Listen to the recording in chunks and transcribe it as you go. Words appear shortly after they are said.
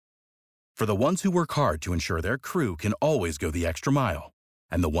For the ones who work hard to ensure their crew can always go the extra mile,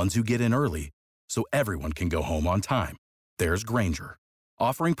 and the ones who get in early so everyone can go home on time, there's Grainger,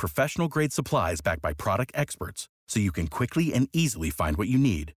 offering professional-grade supplies backed by product experts so you can quickly and easily find what you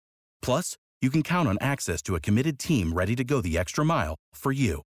need. Plus, you can count on access to a committed team ready to go the extra mile for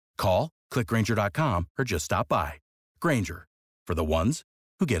you. Call, click Grainger.com, or just stop by. Grainger, for the ones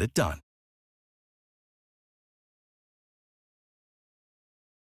who get it done.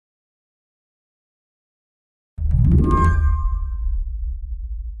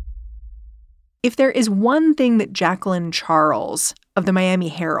 If there is one thing that Jacqueline Charles of the Miami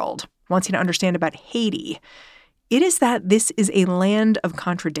Herald wants you to understand about Haiti, it is that this is a land of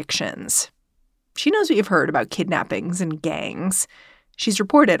contradictions. She knows what you've heard about kidnappings and gangs. She's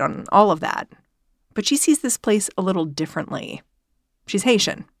reported on all of that. But she sees this place a little differently. She's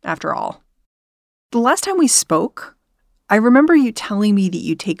Haitian, after all. The last time we spoke, I remember you telling me that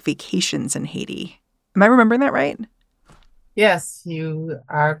you take vacations in Haiti. Am I remembering that right? Yes, you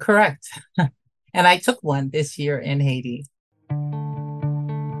are correct. And I took one this year in Haiti.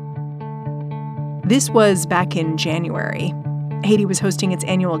 This was back in January. Haiti was hosting its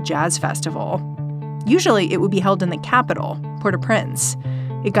annual jazz festival. Usually it would be held in the capital, Port-au-Prince.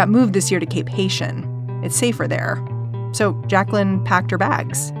 It got moved this year to Cape Haitian. It's safer there. So Jacqueline packed her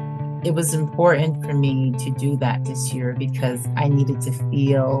bags. It was important for me to do that this year because I needed to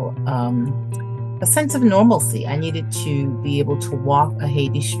feel a sense of normalcy. I needed to be able to walk a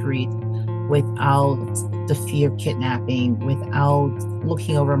Haiti street without the fear of kidnapping, without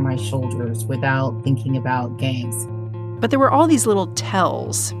looking over my shoulders, without thinking about gangs. But there were all these little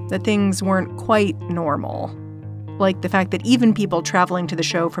tells that things weren't quite normal. Like the fact that even people traveling to the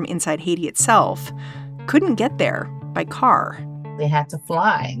show from inside Haiti itself couldn't get there by car. They had to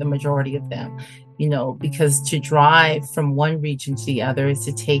fly, the majority of them, because to drive from one region to the other is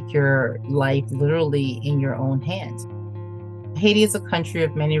to take your life literally in your own hands. Haiti is a country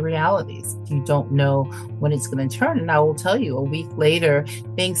of many realities. You don't know when it's going to turn. And I will tell you, a week later,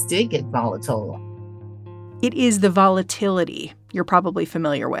 things did get volatile. It is the volatility you're probably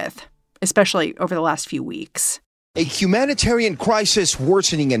familiar with, especially over the last few weeks. A humanitarian crisis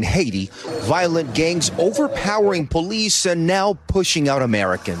worsening in Haiti, violent gangs overpowering police and now pushing out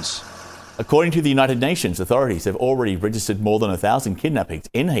Americans. According to the United Nations, authorities have already registered more than 1,000 kidnappings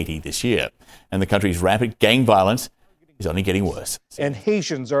in Haiti this year. And the country's rampant gang violence is only getting worse. And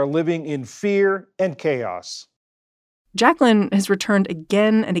Haitians are living in fear and chaos. Jacqueline has returned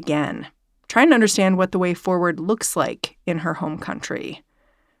again and again, trying to understand what the way forward looks like in her home country.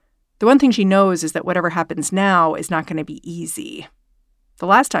 The one thing she knows is that whatever happens now is not going to be easy. The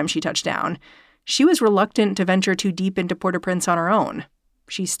last time she touched down, she was reluctant to venture too deep into Port-au-Prince on her own.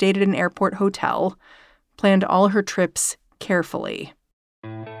 She stayed at an airport hotel, planned all her trips carefully.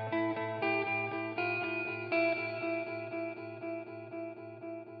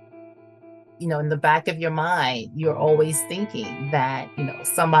 In the back of your mind, you're always thinking that,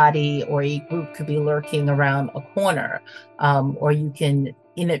 somebody or a group could be lurking around a corner, or you can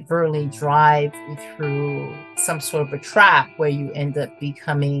inadvertently drive through some sort of a trap where you end up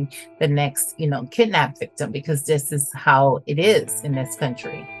becoming the next, kidnap victim, because this is how it is in this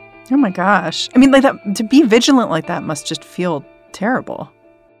country. Oh my gosh. I mean, like that, to be vigilant like that must just feel terrible.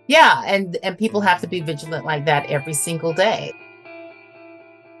 Yeah. And people have to be vigilant like that every single day.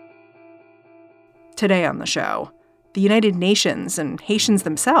 Today on the show, the United Nations and Haitians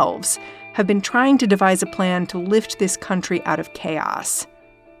themselves have been trying to devise a plan to lift this country out of chaos.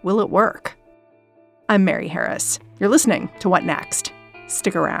 Will it work? I'm Mary Harris. You're listening to What Next?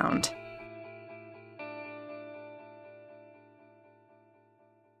 Stick around.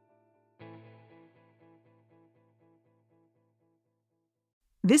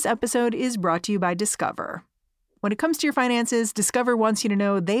 This episode is brought to you by Discover. When it comes to your finances, Discover wants you to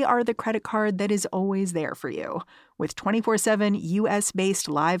know they are the credit card that is always there for you. With 24/7 U.S.-based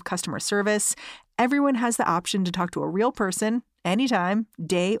live customer service, everyone has the option to talk to a real person anytime,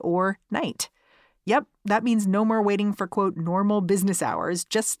 day or night. Yep, that means no more waiting for, quote, normal business hours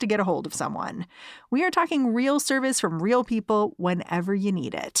just to get a hold of someone. We are talking real service from real people whenever you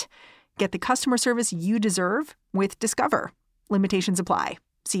need it. Get the customer service you deserve with Discover. Limitations apply.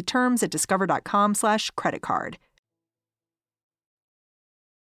 See terms at discover.com/creditcard.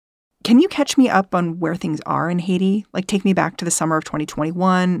 Can you catch me up on where things are in Haiti? Like, take me back to the summer of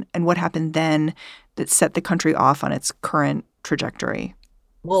 2021 and what happened then that set the country off on its current trajectory?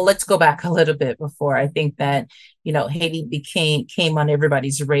 Well, let's go back a little bit before. I think that, Haiti came on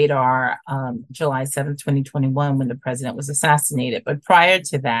everybody's radar July 7th, 2021, when the president was assassinated. But prior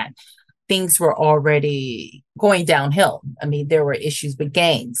to that, things were already going downhill. I mean, there were issues with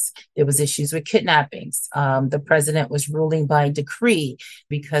gangs. There was issues with kidnappings. The president was ruling by decree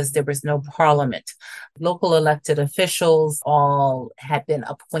because there was no parliament. Local elected officials all had been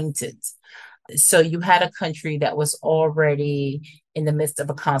appointed. So you had a country that was already in the midst of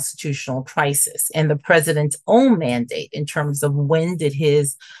a constitutional crisis. And the president's own mandate in terms of when did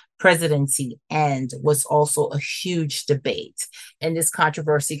his presidency end was also a huge debate. And this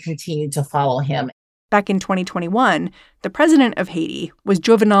controversy continued to follow him. Back in 2021, the president of Haiti was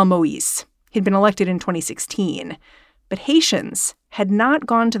Jovenel Moïse. He'd been elected in 2016. But Haitians had not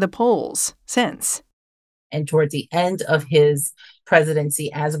gone to the polls since. And toward the end of his presidency,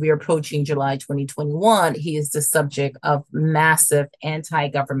 as we are approaching July 2021, he is the subject of massive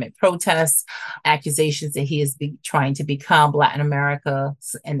anti-government protests, accusations that he is trying to become Latin America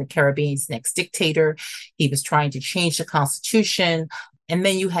and the Caribbean's next dictator. He was trying to change the Constitution. And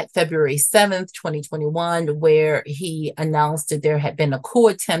then you had February 7th, 2021, where he announced that there had been a coup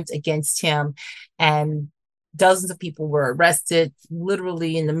attempt against him, and dozens of people were arrested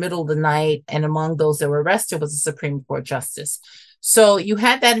literally in the middle of the night. And among those that were arrested was a Supreme Court justice. So you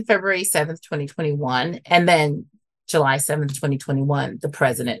had that in February 7th, 2021. And then July 7th, 2021, the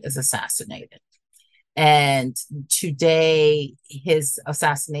president is assassinated. And today, his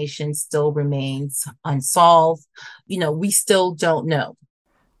assassination still remains unsolved. We still don't know.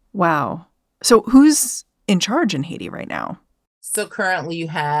 Wow. So who's in charge in Haiti right now? So currently you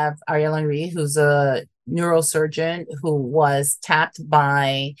have Ariel Henry, who's a neurosurgeon who was tapped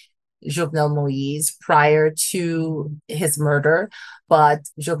by Jovenel Moïse prior to his murder, but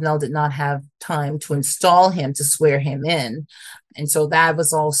Jovenel did not have time to install him, to swear him in. And so that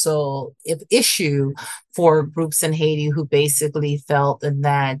was also an issue for groups in Haiti who basically felt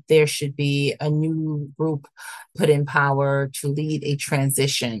that there should be a new group put in power to lead a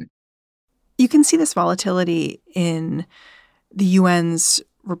transition. You can see this volatility in the UN's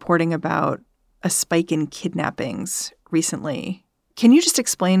reporting about a spike in kidnappings recently. Can you just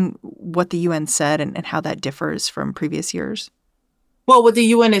explain what the UN said and how that differs from previous years? Well, what the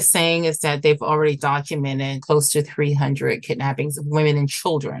UN is saying is that they've already documented close to 300 kidnappings of women and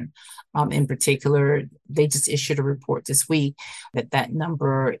children. In particular, they just issued a report this week that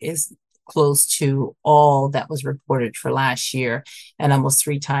number is close to all that was reported for last year and almost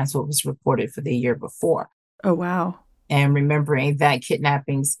 3 times what was reported for the year before. Oh, wow. And remembering that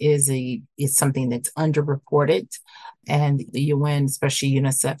kidnappings is something that's underreported. And the UN, especially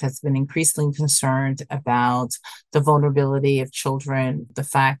UNICEF, has been increasingly concerned about the vulnerability of children, the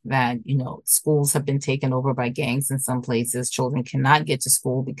fact that, schools have been taken over by gangs in some places. Children cannot get to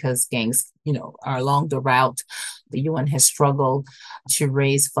school because gangs, are along the route. The UN has struggled to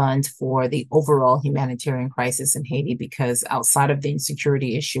raise funds for the overall humanitarian crisis in Haiti because outside of the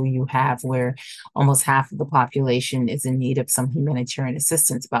insecurity issue you have where almost half of the population is in need of some humanitarian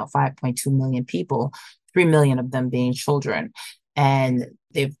assistance, about 5.2 million people, 3 million of them being children. And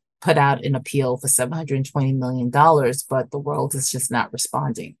they've put out an appeal for $720 million, but the world is just not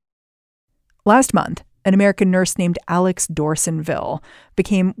responding. Last month, an American nurse named Alex Dorsonville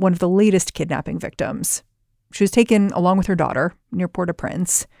became one of the latest kidnapping victims. She was taken along with her daughter near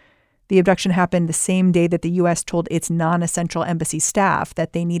Port-au-Prince. The abduction happened the same day that the U.S. told its non-essential embassy staff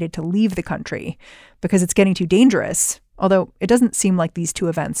that they needed to leave the country because it's getting too dangerous, although it doesn't seem like these two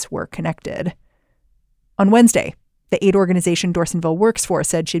events were connected. On Wednesday, the aid organization Dorsonville works for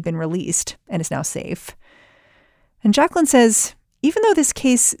said she'd been released and is now safe. And Jacqueline says, even though this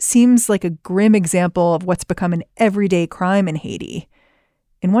case seems like a grim example of what's become an everyday crime in Haiti,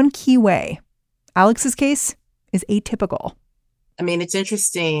 in one key way, Alex's case is atypical. I mean, it's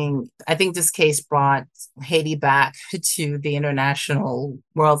interesting. I think this case brought Haiti back to the international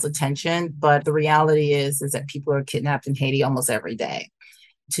world's attention. But the reality is that people are kidnapped in Haiti almost every day.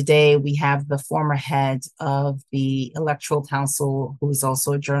 Today, we have the former head of the Electoral Council, who is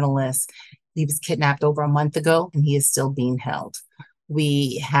also a journalist. He was kidnapped over a month ago, and he is still being held.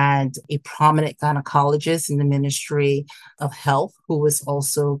 We had a prominent gynecologist in the Ministry of Health who was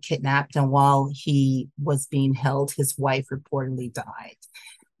also kidnapped. And while he was being held, his wife reportedly died.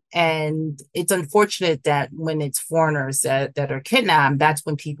 And it's unfortunate that when it's foreigners that are kidnapped, that's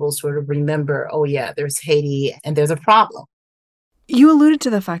when people sort of remember, oh, yeah, there's Haiti and there's a problem. You alluded to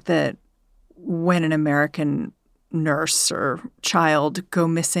the fact that when an American nurse or child go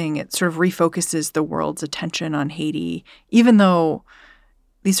missing, it sort of refocuses the world's attention on Haiti, even though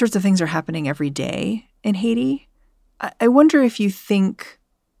these sorts of things are happening every day in Haiti. I wonder if you think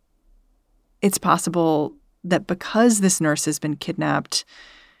it's possible that because this nurse has been kidnapped,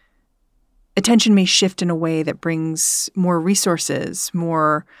 attention may shift in a way that brings more resources,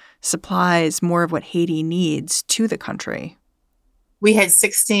 more supplies more of what Haiti needs to the country? We had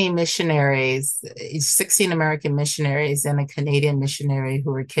 16 missionaries, 16 American missionaries and a Canadian missionary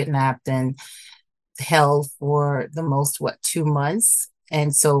who were kidnapped and held for the most, 2 months.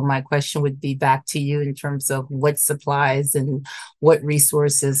 And so my question would be back to you in terms of what supplies and what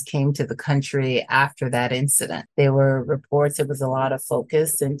resources came to the country after that incident. There were reports, it was a lot of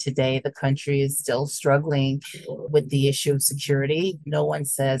focus, and today the country is still struggling with the issue of security. No one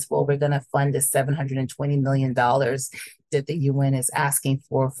says, well, we're going to fund the $720 million that the UN is asking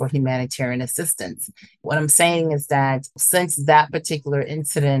for humanitarian assistance. What I'm saying is that since that particular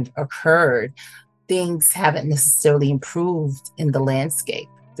incident occurred, things haven't necessarily improved in the landscape.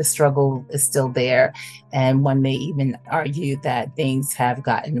 The struggle is still there. And one may even argue that things have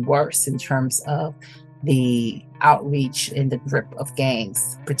gotten worse in terms of the outreach and the grip of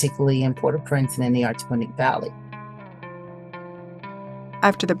gangs, particularly in Port-au-Prince and in the Artibonite Valley.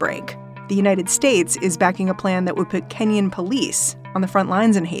 After the break, the United States is backing a plan that would put Kenyan police on the front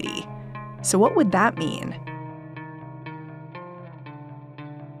lines in Haiti. So what would that mean?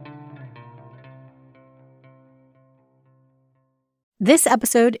 This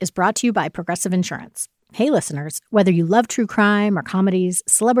episode is brought to you by Progressive Insurance. Hey, listeners, whether you love true crime or comedies,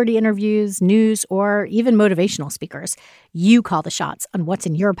 celebrity interviews, news, or even motivational speakers, you call the shots on what's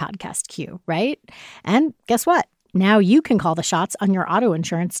in your podcast queue, right? And guess what? Now you can call the shots on your auto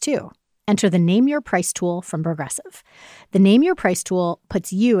insurance, too. Enter the Name Your Price tool from Progressive. The Name Your Price tool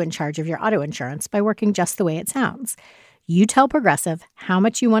puts you in charge of your auto insurance by working just the way it sounds. You tell Progressive how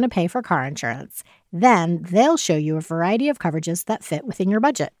much you want to pay for car insurance. Then they'll show you a variety of coverages that fit within your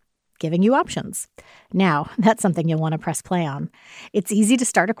budget, giving you options. Now, that's something you'll want to press play on. It's easy to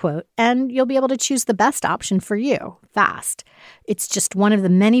start a quote, and you'll be able to choose the best option for you fast. It's just one of the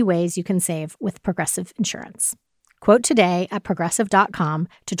many ways you can save with Progressive Insurance. Quote today at Progressive.com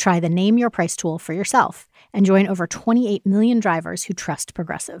to try the Name Your Price tool for yourself and join over 28 million drivers who trust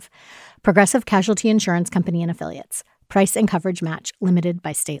Progressive. Progressive Casualty Insurance Company and Affiliates. Price and coverage match limited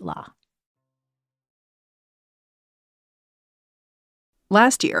by state law.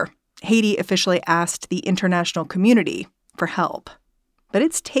 Last year, Haiti officially asked the international community for help. But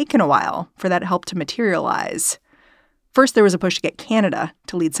it's taken a while for that help to materialize. First, there was a push to get Canada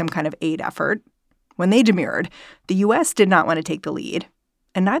to lead some kind of aid effort. When they demurred, the U.S. did not want to take the lead,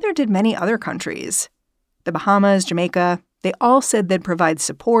 and neither did many other countries. The Bahamas, Jamaica, they all said they'd provide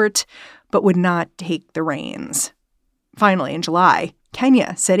support, but would not take the reins. Finally, in July,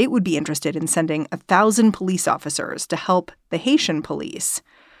 Kenya said it would be interested in sending 1,000 police officers to help the Haitian police.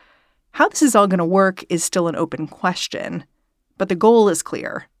 How this is all going to work is still an open question, but the goal is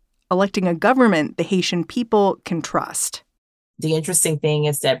clear: electing a government the Haitian people can trust. The interesting thing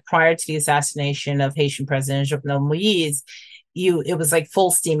is that prior to the assassination of Haitian President Jovenel Moïse, it was like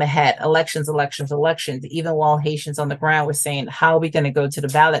full steam ahead, elections, even while Haitians on the ground were saying, how are we going to go to the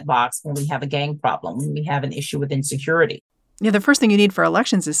ballot box when we have a gang problem, when we have an issue with insecurity? Yeah, the first thing you need for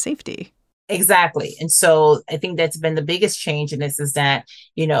elections is safety. Exactly. And so I think that's been the biggest change in this is that,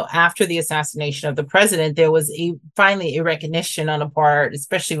 after the assassination of the president, there was finally a recognition on the part,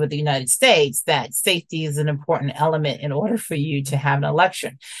 especially with the United States, that safety is an important element in order for you to have an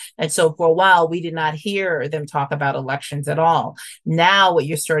election. And so for a while, we did not hear them talk about elections at all. Now what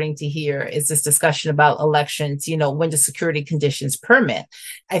you're starting to hear is this discussion about elections, when the security conditions permit.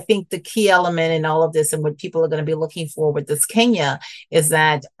 I think the key element in all of this and what people are going to be looking for with this Kenya is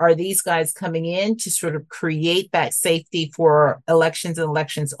that, are these guys coming in to sort of create that safety for elections and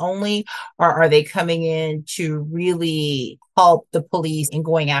elections only, or are they coming in to really help the police in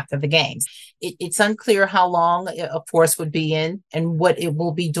going after the gangs? It's unclear how long a force would be in and what it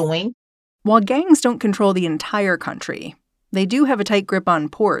will be doing. While gangs don't control the entire country, they do have a tight grip on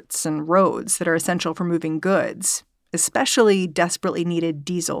ports and roads that are essential for moving goods, especially desperately needed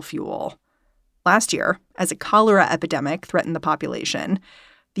diesel fuel. Last year, as a cholera epidemic threatened the population,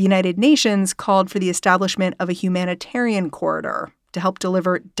 the United Nations called for the establishment of a humanitarian corridor to help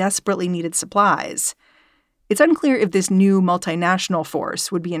deliver desperately needed supplies. It's unclear if this new multinational force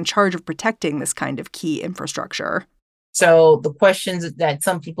would be in charge of protecting this kind of key infrastructure. So the questions that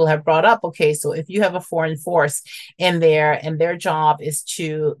some people have brought up, okay, so if you have a foreign force in there and their job is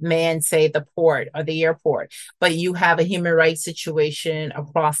to man, say, the port or the airport, but you have a human rights situation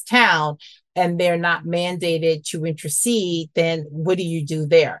across town, and they're not mandated to intercede, then what do you do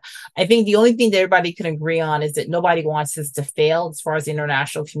there? I think the only thing that everybody can agree on is that nobody wants this to fail as far as the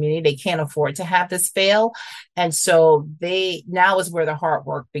international community. They can't afford to have this fail. And so now is where the hard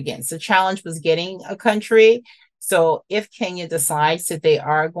work begins. The challenge was getting a country So if Kenya decides that they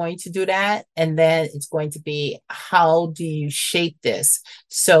are going to do that, and then it's going to be, how do you shape this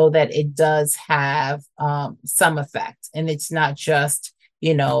so that it does have some effect, and it's not just,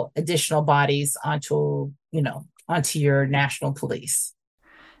 additional bodies onto your national police.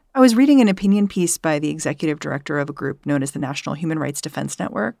 I was reading an opinion piece by the executive director of a group known as the National Human Rights Defense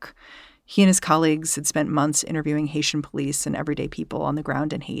Network. He and his colleagues had spent months interviewing Haitian police and everyday people on the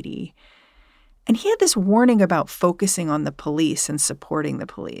ground in Haiti. And he had this warning about focusing on the police and supporting the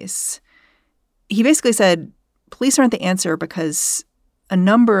police. He basically said, police aren't the answer because a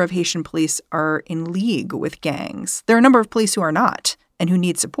number of Haitian police are in league with gangs. There are a number of police who are not and who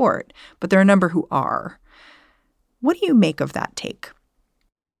need support, but there are a number who are. What do you make of that take?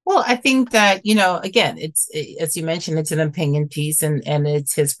 Well, I think that, again, it's, as you mentioned, it's an opinion piece and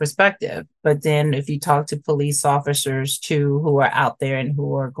it's his perspective. But then if you talk to police officers, too, who are out there and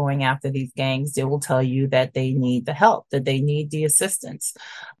who are going after these gangs, they will tell you that they need the help, that they need the assistance.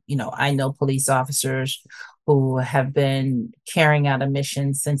 I know police officers who have been carrying out a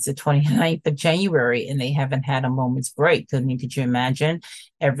mission since the 29th of January, and they haven't had a moment's break. I mean, could you imagine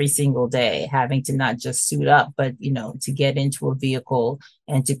every single day having to not just suit up, but, to get into a vehicle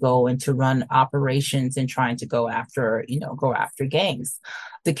and to go and to run operations and trying to go after gangs?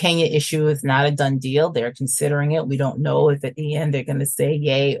 The Kenya issue is not a done deal. They're considering it. We don't know if at the end they're going to say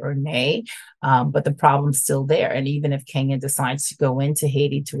yay or nay, but the problem's still there. And even if Kenya decides to go into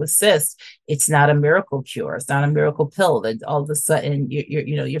Haiti to assist, it's not a miracle cure. It's not a miracle pill that all of a sudden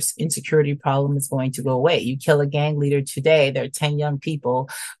your insecurity problem is going to go away. You kill a gang leader today, there are 10 young people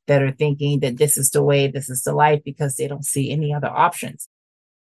that are thinking that this is the way, this is the life, because they don't see any other options.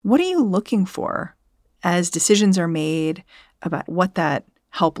 What are you looking for as decisions are made about what that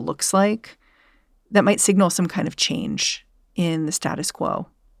help looks like that might signal some kind of change in the status quo?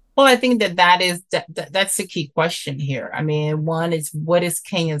 Well, I think that's the key question here. I mean, one is, what is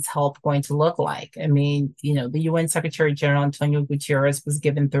Kenya's help going to look like? I mean, the UN Secretary General Antonio Guterres was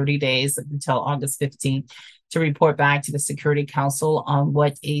given 30 days until August 15th to report back to the Security Council on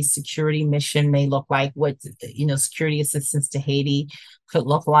what a security mission may look like, what, security assistance to Haiti could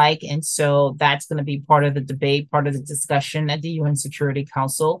look like. And so that's going to be part of the debate, part of the discussion at the UN Security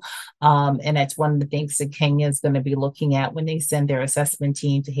Council. And that's one of the things that Kenya is going to be looking at when they send their assessment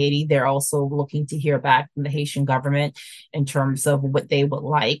team to Haiti. They're also looking to hear back from the Haitian government in terms of what they would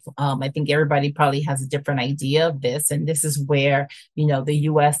like. I think everybody probably has a different idea of this. And this is where, the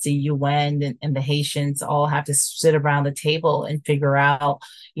US, the UN, and the Haitians all have to sit around the table and figure out,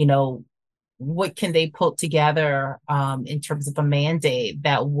 what can they put together in terms of a mandate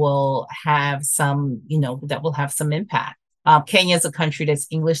that will have some impact. Kenya is a country that's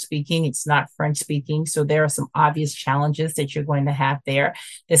English speaking. It's not French speaking. So there are some obvious challenges that you're going to have there.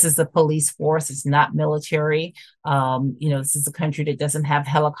 This is a police force. It's not military. This is a country that doesn't have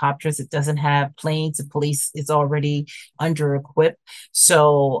helicopters. It doesn't have planes. The police is already under equipped.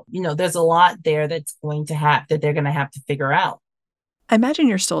 So, there's a lot there that they're going to have to figure out. I imagine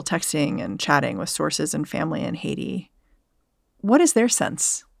you're still texting and chatting with sources and family in Haiti. What is their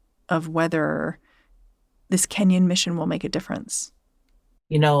sense of whether this Kenyan mission will make a difference?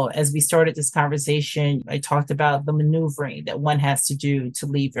 As we started this conversation, I talked about the maneuvering that one has to do to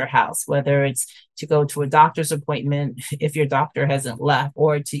leave your house, whether it's to go to a doctor's appointment if your doctor hasn't left,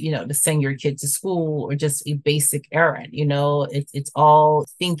 or to send your kid to school, or just a basic errand. It's all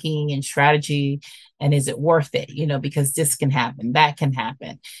thinking and strategy. And is it worth it? Because this can happen, that can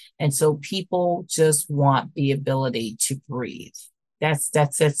happen. And so people just want the ability to breathe. That's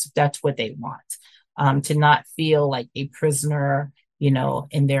what they want. To not feel like a prisoner, in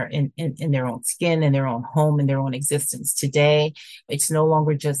their own skin, in their own home, in their own existence. Today, it's no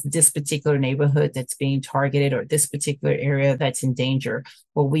longer just this particular neighborhood that's being targeted or this particular area that's in danger.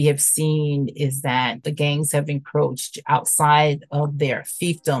 What we have seen is that the gangs have encroached outside of their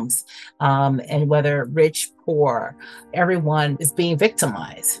fiefdoms, and whether rich, poor, everyone is being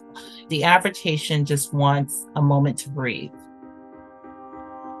victimized. The average Haitian just wants a moment to breathe.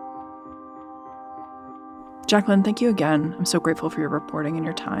 Jacqueline, thank you again. I'm so grateful for your reporting and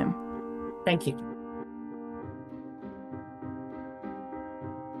your time. Thank you.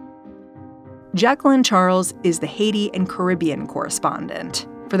 Jacqueline Charles is the Haiti and Caribbean correspondent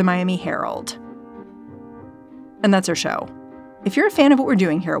for the Miami Herald. And that's our show. If you're a fan of what we're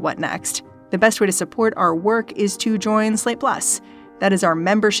doing here at What Next, the best way to support our work is to join Slate Plus. That is our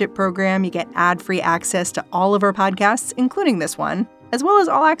membership program. You get ad-free access to all of our podcasts, including this one, as well as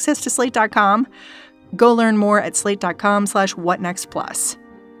all access to Slate.com. Go learn more at slate.com/whatnextplus.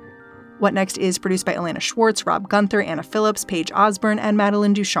 What Next is produced by Elena Schwartz, Rob Gunther, Anna Phillips, Paige Osborne, and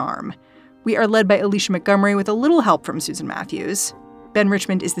Madeline Ducharme. We are led by Alicia Montgomery with a little help from Susan Matthews. Ben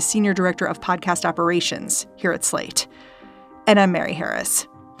Richmond is the Senior Director of Podcast Operations here at Slate. And I'm Mary Harris.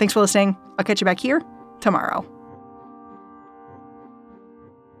 Thanks for listening. I'll catch you back here tomorrow.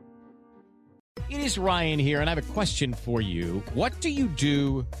 It is Ryan here, and I have a question for you. What do you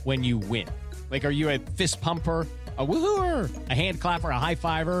do when you win? Like, are you a fist pumper, a woo-hooer, a hand clapper, a high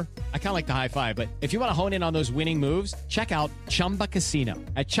fiver? I kind of like the high five, but if you want to hone in on those winning moves, check out Chumba Casino.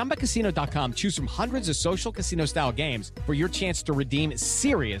 At ChumbaCasino.com, choose from hundreds of social casino-style games for your chance to redeem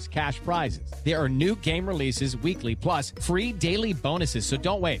serious cash prizes. There are new game releases weekly, plus free daily bonuses. So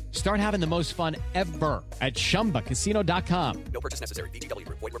don't wait. Start having the most fun ever at ChumbaCasino.com. No purchase necessary. VGW.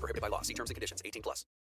 Void where prohibited by law. See terms and conditions. 18+.